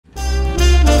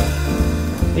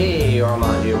Hey,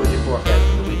 Armand here with your forecast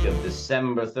for the week of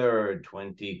December 3rd,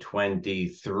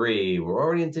 2023. We're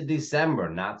already into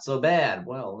December. Not so bad.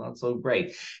 Well, not so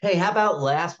great. Hey, how about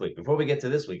last week? Before we get to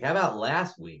this week, how about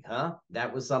last week, huh?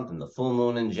 That was something. The full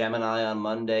moon in Gemini on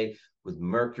Monday with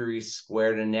Mercury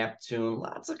square to Neptune.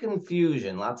 Lots of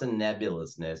confusion, lots of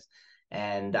nebulousness.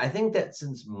 And I think that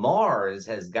since Mars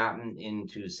has gotten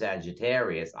into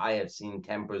Sagittarius, I have seen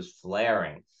tempers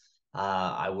flaring.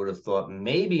 I would have thought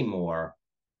maybe more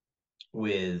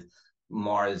with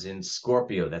Mars in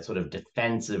Scorpio, that sort of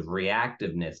defensive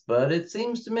reactiveness. But it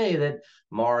seems to me that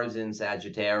Mars in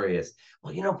Sagittarius,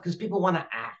 well, because people want to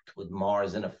act with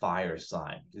Mars in a fire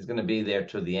sign. He's going to be there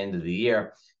till the end of the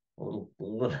year, a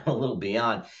little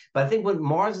beyond. But I think when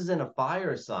Mars is in a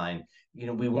fire sign,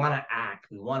 we want to act,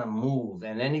 we want to move,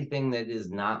 and anything that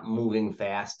is not moving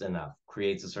fast enough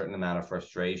creates a certain amount of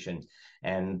frustration.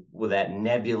 And with that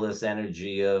nebulous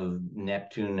energy of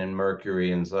Neptune and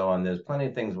Mercury and so on, there's plenty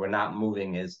of things we're not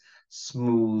moving as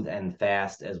smooth and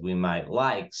fast as we might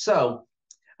like. So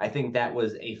I think that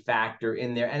was a factor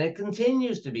in there, and it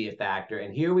continues to be a factor.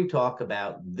 And here we talk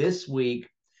about this week,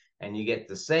 and you get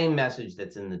the same message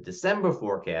that's in the December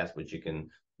forecast, which you can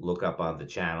look up on the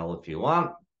channel if you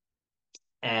want.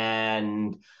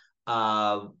 And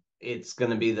it's going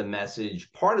to be the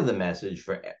message, part of the message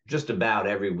for just about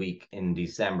every week in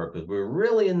December, because we're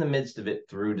really in the midst of it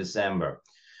through December.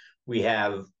 We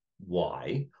have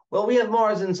why? Well, we have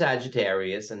Mars in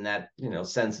Sagittarius, and that,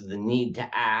 sense of the need to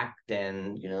act,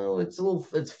 and,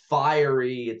 it's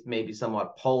fiery, it's maybe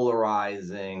somewhat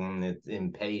polarizing, it's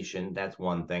impatient. That's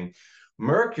one thing.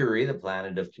 Mercury, the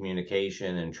planet of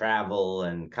communication and travel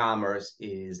and commerce,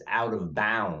 is out of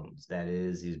bounds. That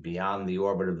is, he's beyond the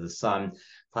orbit of the sun.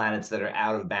 Planets that are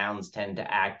out of bounds tend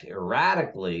to act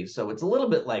erratically. So it's a little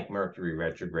bit like Mercury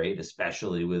retrograde,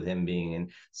 especially with him being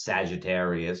in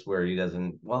Sagittarius, where he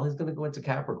doesn't, well, he's going to go into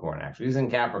Capricorn, actually. He's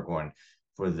in Capricorn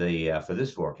for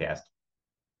this forecast.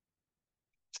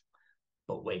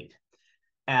 But wait.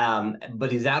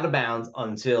 But he's out of bounds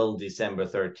until December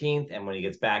 13th. And when he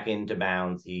gets back into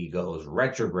bounds, he goes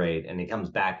retrograde and he comes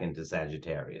back into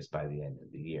Sagittarius by the end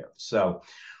of the year. So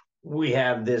we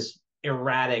have this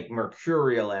erratic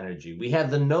mercurial energy. We have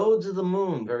the nodes of the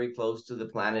moon very close to the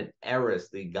planet Eris,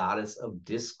 the goddess of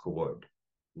discord.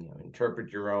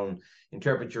 Interpret your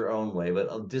own way, but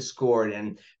of discord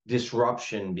and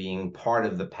disruption being part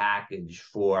of the package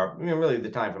for really the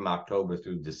time from October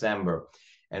through December.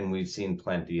 And we've seen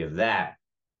plenty of that.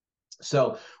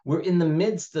 So we're in the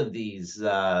midst of these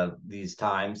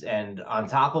times, and on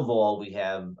top of all, we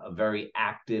have a very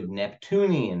active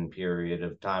Neptunian period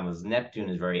of time, as Neptune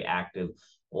is very active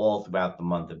all throughout the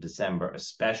month of December,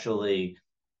 especially,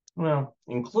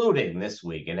 including this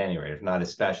week at any rate. If not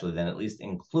especially, then at least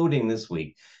including this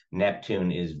week, Neptune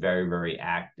is very, very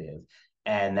active,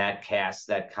 and that casts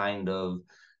that kind of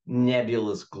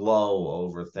nebulous glow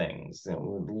over things,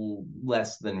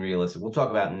 less than realistic. We'll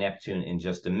talk about Neptune in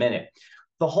just a minute.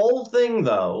 The whole thing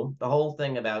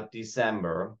about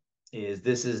December is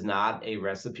this is not a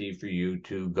recipe for you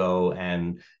to go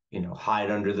and,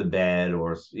 hide under the bed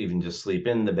or even just sleep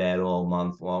in the bed all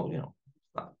month long.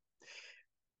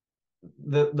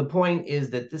 The point is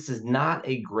that this is not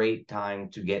a great time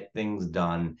to get things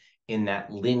done in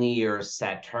that linear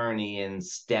Saturnian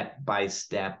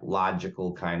step-by-step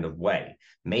logical kind of way.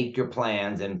 Make your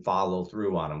plans and follow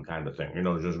through on them kind of thing.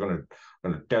 Just gonna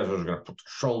put the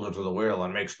shoulder to the wheel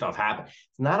and make stuff happen. It's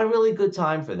not a really good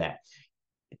time for that.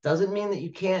 It doesn't mean that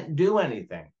you can't do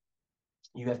anything.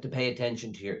 You have to pay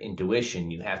attention to your intuition.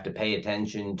 You have to pay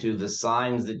attention to the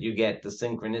signs that you get, the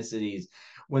synchronicities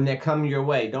when they come your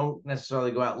way. Don't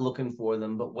necessarily go out looking for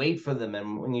them, but wait for them.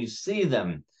 And when you see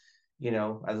them,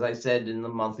 as I said in the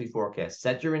monthly forecast,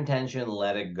 set your intention,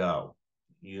 let it go.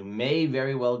 You may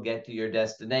very well get to your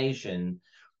destination.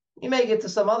 You may get to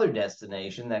some other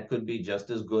destination that could be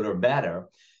just as good or better.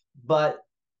 But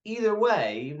either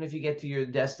way, even if you get to your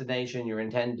destination, your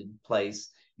intended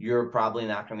place, you're probably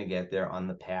not going to get there on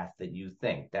the path that you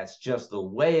think. That's just the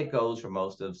way it goes for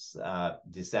most of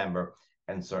December,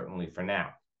 and certainly for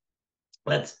now.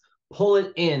 Let's pull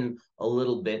it in a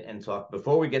little bit and talk.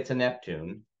 Before we get to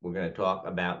Neptune, we're going to talk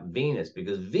about Venus,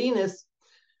 because Venus,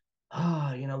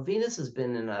 Venus has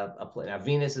been in a now,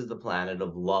 Venus is the planet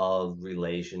of love,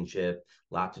 relationship,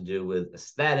 a lot to do with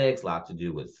aesthetics, a lot to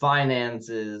do with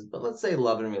finances, but let's say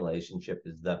love and relationship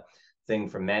is the thing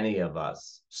for many of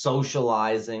us,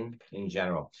 socializing in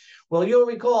general. Well, you'll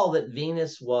recall that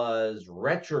Venus was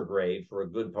retrograde for a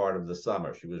good part of the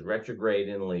summer. She was retrograde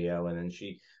in Leo, and then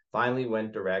she finally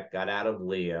went direct, got out of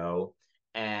Leo,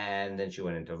 and then she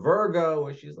went into Virgo,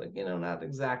 where she's like, not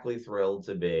exactly thrilled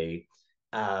to be.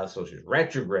 So she's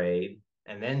retrograde,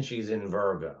 and then she's in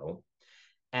Virgo,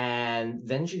 and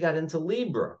then she got into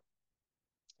Libra.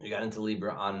 She got into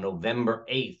Libra on November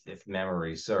 8th, if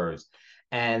memory serves.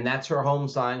 And that's her home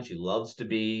sign. She loves to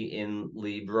be in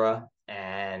Libra,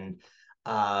 and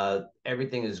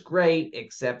everything is great,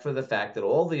 except for the fact that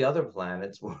all the other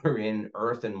planets were in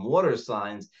Earth and water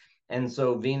signs. And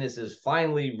so Venus is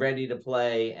finally ready to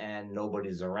play, and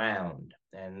nobody's around.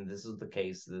 And this is the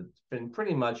case that's been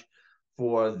pretty much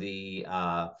for the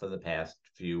past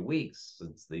few weeks,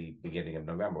 since the beginning of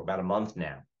November, about a month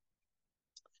now.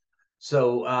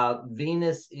 So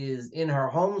Venus is in her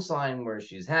home sign where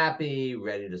she's happy,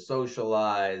 ready to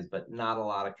socialize, but not a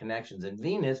lot of connections. And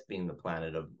Venus, being the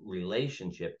planet of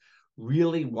relationship,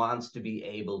 really wants to be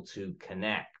able to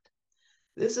connect.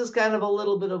 This is kind of a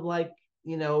little bit of like,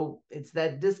 it's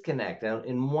that disconnect. Now,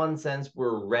 in one sense,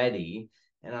 we're ready.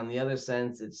 And on the other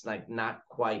sense, it's like not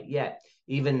quite yet.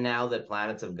 Even now that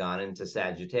planets have gone into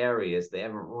Sagittarius, they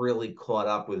haven't really caught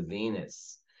up with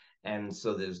Venus. And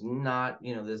so there's not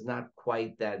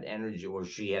quite that energy, or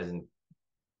she hasn't,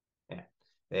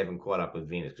 they haven't caught up with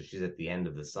Venus because she's at the end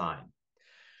of the sign.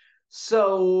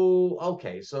 So,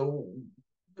 okay, so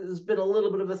there's been a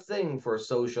little bit of a thing for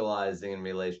socializing and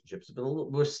relationships.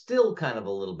 We're still kind of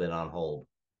a little bit on hold.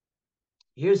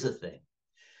 Here's the thing.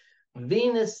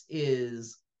 Venus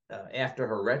is, after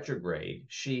her retrograde,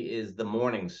 she is the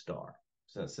morning star.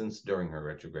 So since during her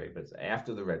retrograde, but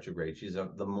after the retrograde, she's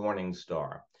the morning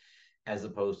star, as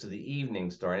opposed to the evening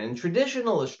star. And in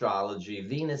traditional astrology,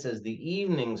 Venus as the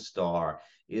evening star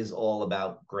is all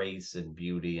about grace and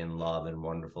beauty and love and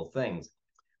wonderful things.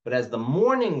 But as the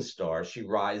morning star, she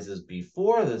rises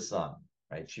before the sun,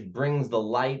 right? She brings the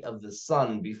light of the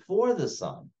sun before the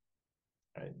sun,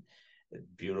 right? It's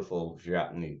beautiful if you're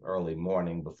out in the early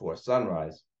morning before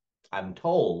sunrise. I'm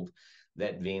told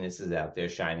that Venus is out there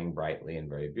shining brightly and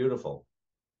very beautiful.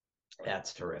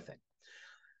 That's terrific.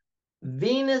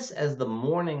 Venus as the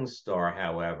morning star,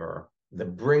 however, the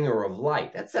bringer of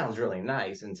light, that sounds really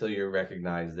nice until you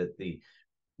recognize that the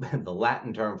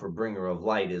Latin term for bringer of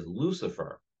light is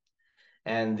Lucifer.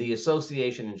 And the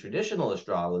association in traditional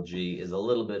astrology is a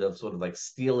little bit of sort of like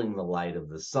stealing the light of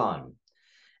the sun.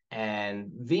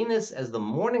 And Venus as the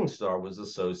morning star was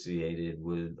associated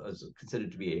with,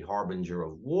 considered to be a harbinger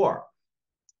of war,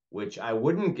 which I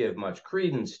wouldn't give much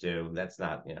credence to. That's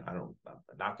not, I'm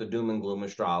not the doom and gloom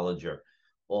astrologer,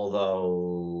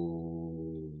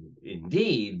 although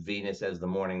indeed Venus as the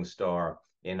morning star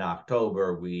in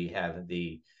October, we have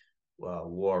the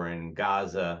war in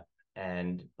Gaza.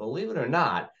 And believe it or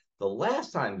not, the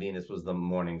last time Venus was the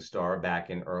morning star back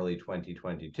in early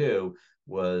 2022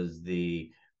 was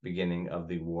the beginning of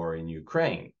the war in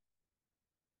Ukraine.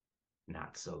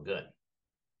 Not so good.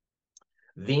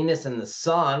 Venus and the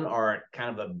sun are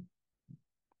kind of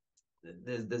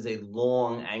there's a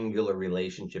long angular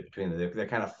relationship between them. They're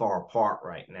kind of far apart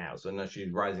right now. So now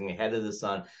she's rising ahead of the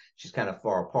sun. She's kind of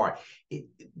far apart.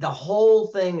 The whole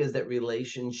thing is that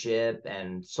relationship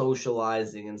and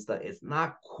socializing and stuff, it's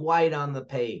not quite on the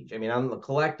page. I mean, on the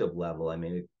collective level, I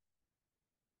mean,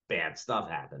 bad stuff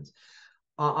happens.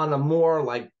 On a more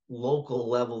like local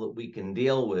level that we can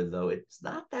deal with, though, it's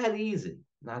not that easy.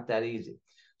 Not that easy.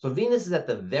 So Venus is at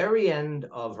the very end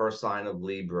of her sign of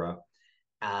Libra.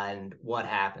 And what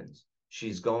happens?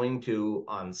 She's going to,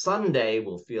 on Sunday,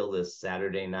 we'll feel this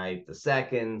Saturday night, the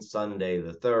 2nd, Sunday,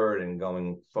 the 3rd, and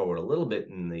going forward a little bit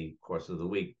in the course of the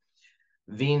week.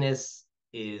 Venus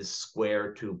is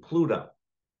square to Pluto.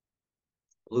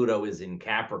 Pluto is in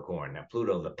Capricorn. Now,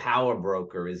 Pluto, the power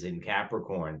broker, is in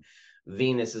Capricorn.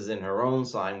 Venus is in her own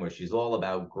sign where she's all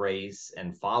about grace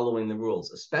and following the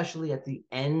rules, especially at the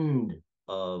end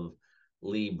of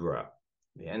Libra.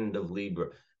 The end of Libra.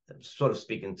 I'm sort of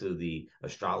speaking to the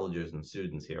astrologers and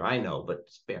students here. I know, but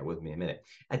just bear with me a minute.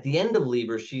 At the end of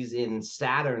Libra, she's in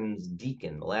Saturn's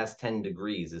decan. The last 10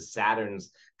 degrees is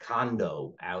Saturn's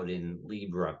condo out in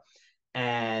Libra.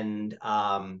 And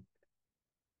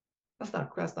that's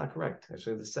not correct.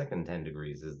 Actually, the second 10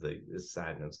 degrees is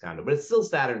Saturn's condo, but it's still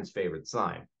Saturn's favorite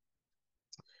sign.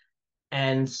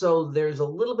 And so there's a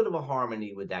little bit of a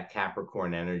harmony with that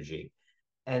Capricorn energy.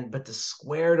 But the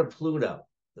square to Pluto,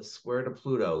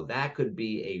 that could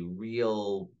be a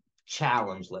real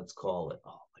challenge, let's call it.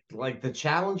 Oh, like the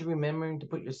challenge of remembering to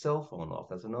put your cell phone off.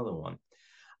 That's another one.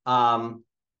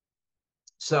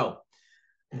 So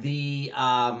the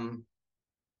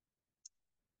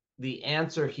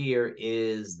answer here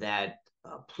is that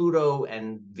Pluto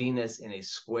and Venus in a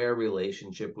square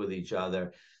relationship with each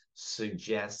other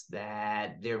suggests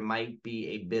that there might be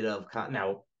a bit of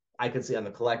now, I could see on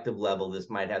the collective level, this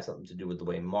might have something to do with the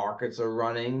way markets are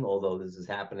running, although this is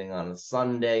happening on a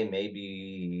Sunday.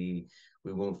 Maybe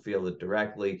we won't feel it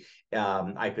directly.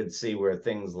 I could see where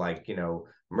things like,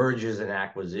 mergers and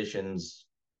acquisitions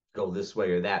go this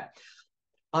way or that.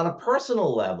 On a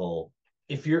personal level,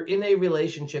 if you're in a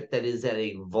relationship that is at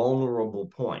a vulnerable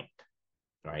point,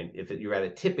 right? If you're at a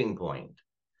tipping point,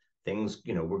 things,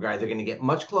 we're either going to get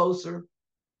much closer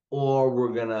or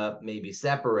we're going to maybe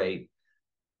separate.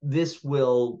 This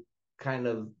will kind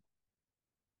of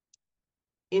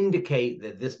indicate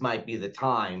that this might be the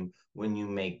time when you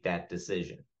make that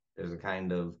decision. There's a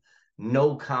kind of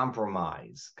no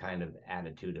compromise kind of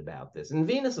attitude about this. And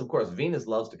Venus, of course, Venus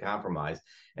loves to compromise,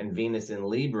 and Venus in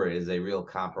Libra is a real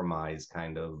compromise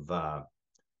kind of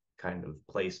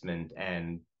placement.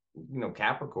 And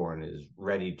Capricorn is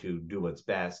ready to do its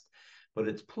best, but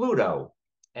it's Pluto,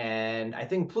 and I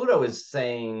think Pluto is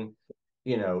saying,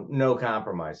 no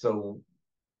compromise. So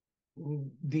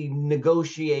the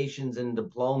negotiations and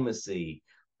diplomacy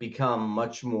become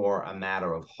much more a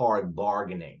matter of hard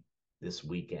bargaining this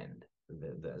weekend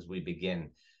as we begin.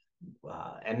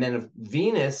 And then if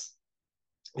Venus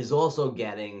is also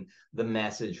getting the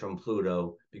message from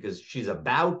Pluto, because she's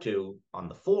about to, on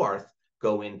the 4th,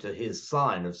 go into his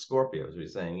sign of Scorpio. As we're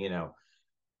saying,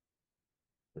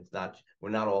 we're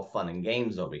not all fun and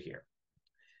games over here.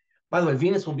 By the way,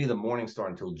 Venus will be the morning star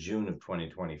until June of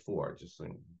 2024, just so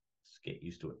get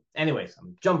used to it. Anyways,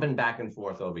 I'm jumping back and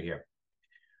forth over here.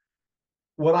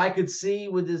 What I could see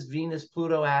with this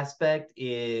Venus-Pluto aspect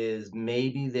is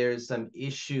maybe there's some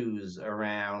issues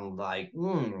around like,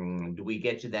 do we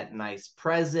get you that nice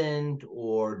present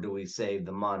or do we save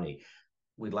the money?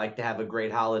 We'd like to have a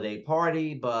great holiday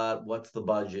party, but what's the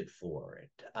budget for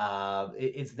it?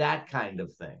 It's that kind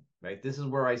of thing, right? This is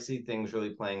where I see things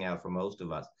really playing out for most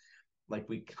of us. Like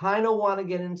we kind of want to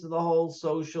get into the whole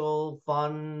social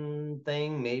fun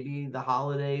thing, maybe the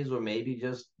holidays, or maybe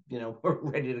just, we're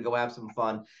ready to go have some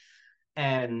fun.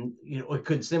 And, it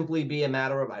could simply be a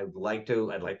matter of, I'd like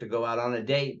to go out on a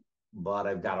date, but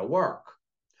I've got to work.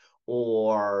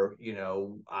 Or,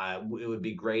 it would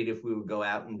be great if we would go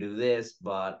out and do this,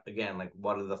 but again, like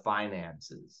what are the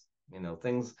finances?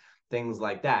 Things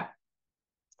like that.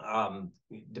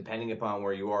 Depending upon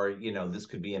where you are, this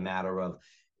could be a matter of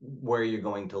where you're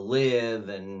going to live,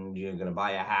 and you're going to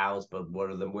buy a house, but where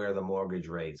are the mortgage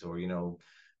rates, or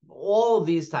all of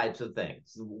these types of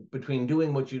things, between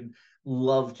doing what you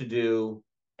love to do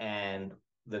and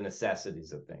the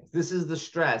necessities of things. This is the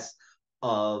stress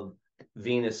of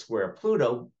Venus square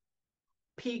Pluto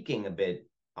peaking a bit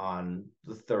on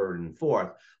the 3rd and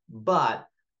 4th, but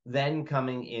then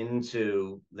coming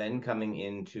into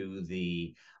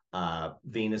the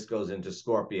Venus goes into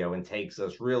Scorpio and takes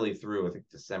us really through, I think,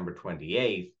 December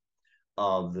 28th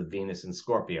of the Venus and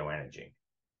Scorpio energy.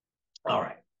 All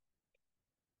right.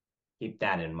 Keep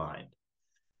that in mind.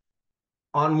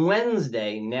 On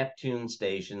Wednesday, Neptune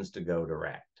stations to go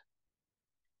direct.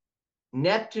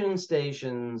 Neptune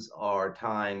stations are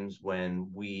times when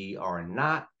we are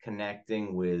not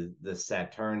connecting with the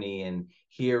Saturnian,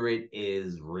 here it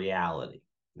is reality,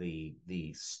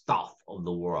 the stuff of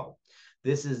the world.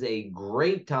 This is a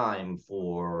great time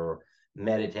for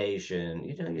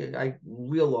meditation. I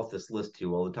reel off this list to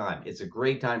you all the time. It's a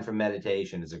great time for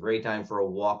meditation. It's a great time for a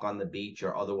walk on the beach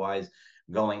or otherwise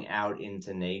going out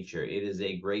into nature. It is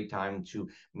a great time to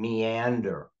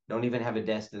meander. Don't even have a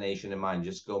destination in mind.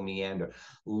 Just go meander.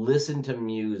 Listen to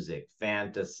music,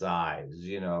 fantasize,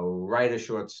 write a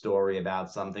short story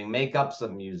about something, make up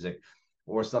some music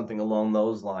or something along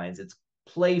those lines. It's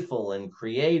playful and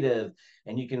creative,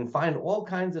 and you can find all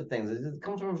kinds of things. It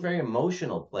comes from a very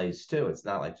emotional place too. It's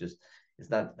not like it's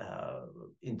not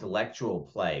intellectual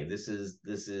play. This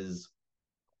is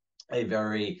a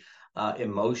very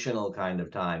emotional kind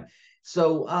of time.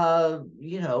 So,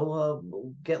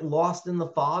 get lost in the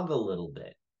fog a little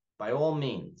bit, by all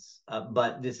means.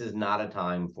 But this is not a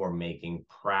time for making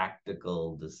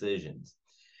practical decisions.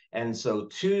 And so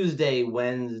Tuesday,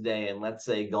 Wednesday, and let's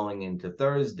say going into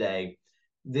Thursday,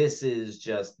 this is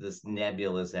just this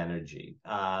nebulous energy.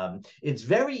 It's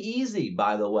very easy,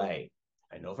 by the way.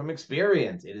 I know from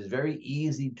experience, it is very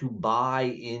easy to buy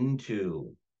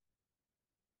into.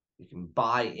 You can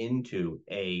buy into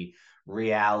a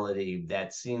reality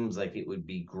that seems like it would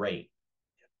be great.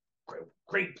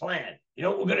 Great plan. You know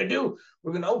what we're going to do?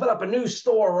 We're going to open up a new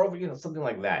store over, something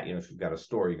like that. If you've got a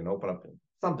store, you can open up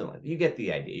something like that. You get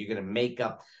the idea. You're going to make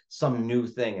up some new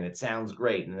thing and it sounds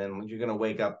great. And then you're going to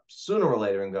wake up sooner or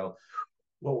later and go,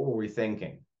 what were we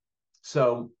thinking?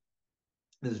 So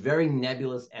there's very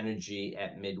nebulous energy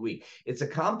at midweek. It's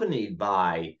accompanied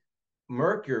by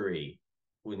Mercury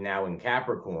with now in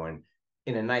Capricorn,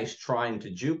 in a nice trine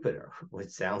to Jupiter, which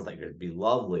sounds like it'd be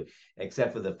lovely,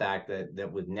 except for the fact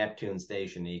that with Neptune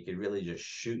station, you could really just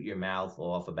shoot your mouth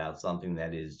off about something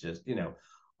that is just,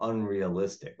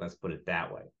 unrealistic. Let's put it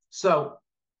that way. So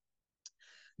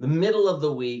the middle of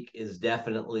the week is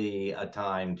definitely a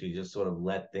time to just sort of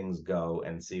let things go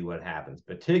and see what happens,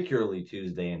 particularly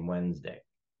Tuesday and Wednesday.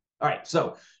 All right,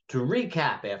 so to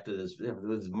recap after this, there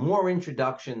was more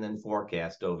introduction than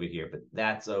forecast over here, but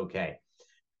that's okay.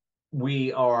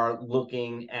 We are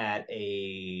looking at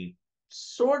a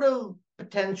sort of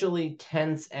potentially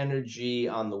tense energy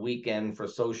on the weekend for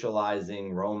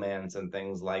socializing, romance, and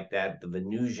things like that. The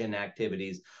Venusian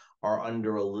activities are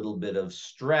under a little bit of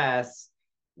stress,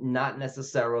 not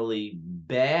necessarily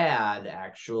bad,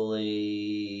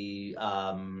 actually.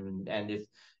 And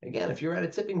if you're at a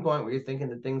tipping point where you're thinking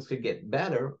that things could get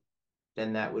better,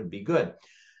 then that would be good.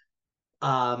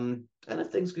 And if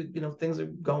things are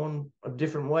going a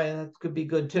different way, that could be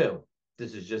good too.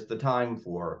 This is just the time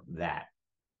for that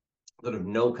sort of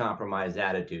no compromise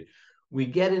attitude. We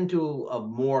get into a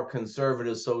more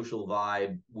conservative social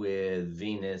vibe with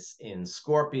Venus in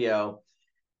Scorpio,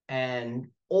 and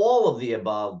all of the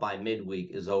above by midweek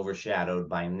is overshadowed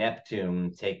by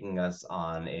Neptune taking us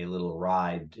on a little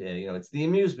ride. It's the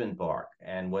amusement park.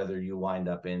 And whether you wind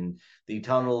up in the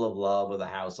Tunnel of Love or the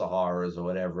House of Horrors or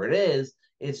whatever it is,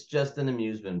 it's just an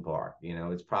amusement park.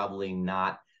 It's probably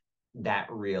not that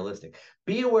realistic.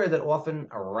 Be aware that often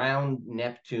around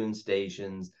Neptune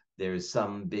stations, there's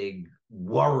some big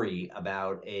worry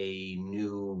about a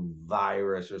new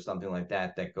virus or something like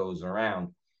that that goes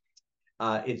around.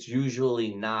 It's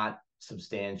usually not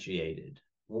substantiated.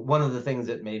 One of the things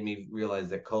that made me realize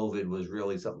that COVID was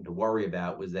really something to worry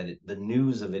about was that the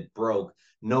news of it broke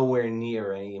nowhere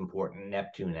near any important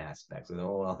Neptune aspects.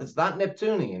 Well, it's not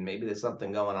Neptunian. Maybe there's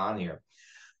something going on here.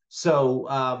 So,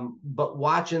 but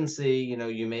watch and see.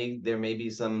 There may be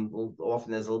some.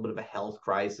 Often there's a little bit of a health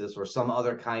crisis or some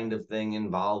other kind of thing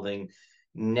involving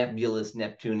nebulous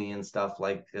Neptunian stuff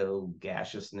like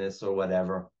gaseousness or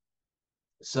whatever.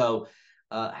 So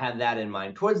have that in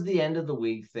mind. Towards the end of the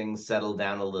week, things settle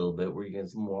down a little bit.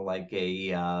 It's more like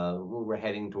we're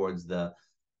heading towards the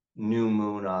new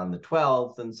moon on the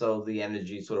 12th. And so the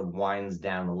energy sort of winds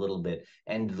down a little bit.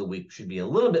 End of the week should be a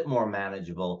little bit more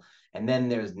manageable. And then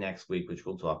there's next week, which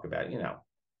we'll talk about,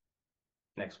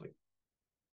 next week.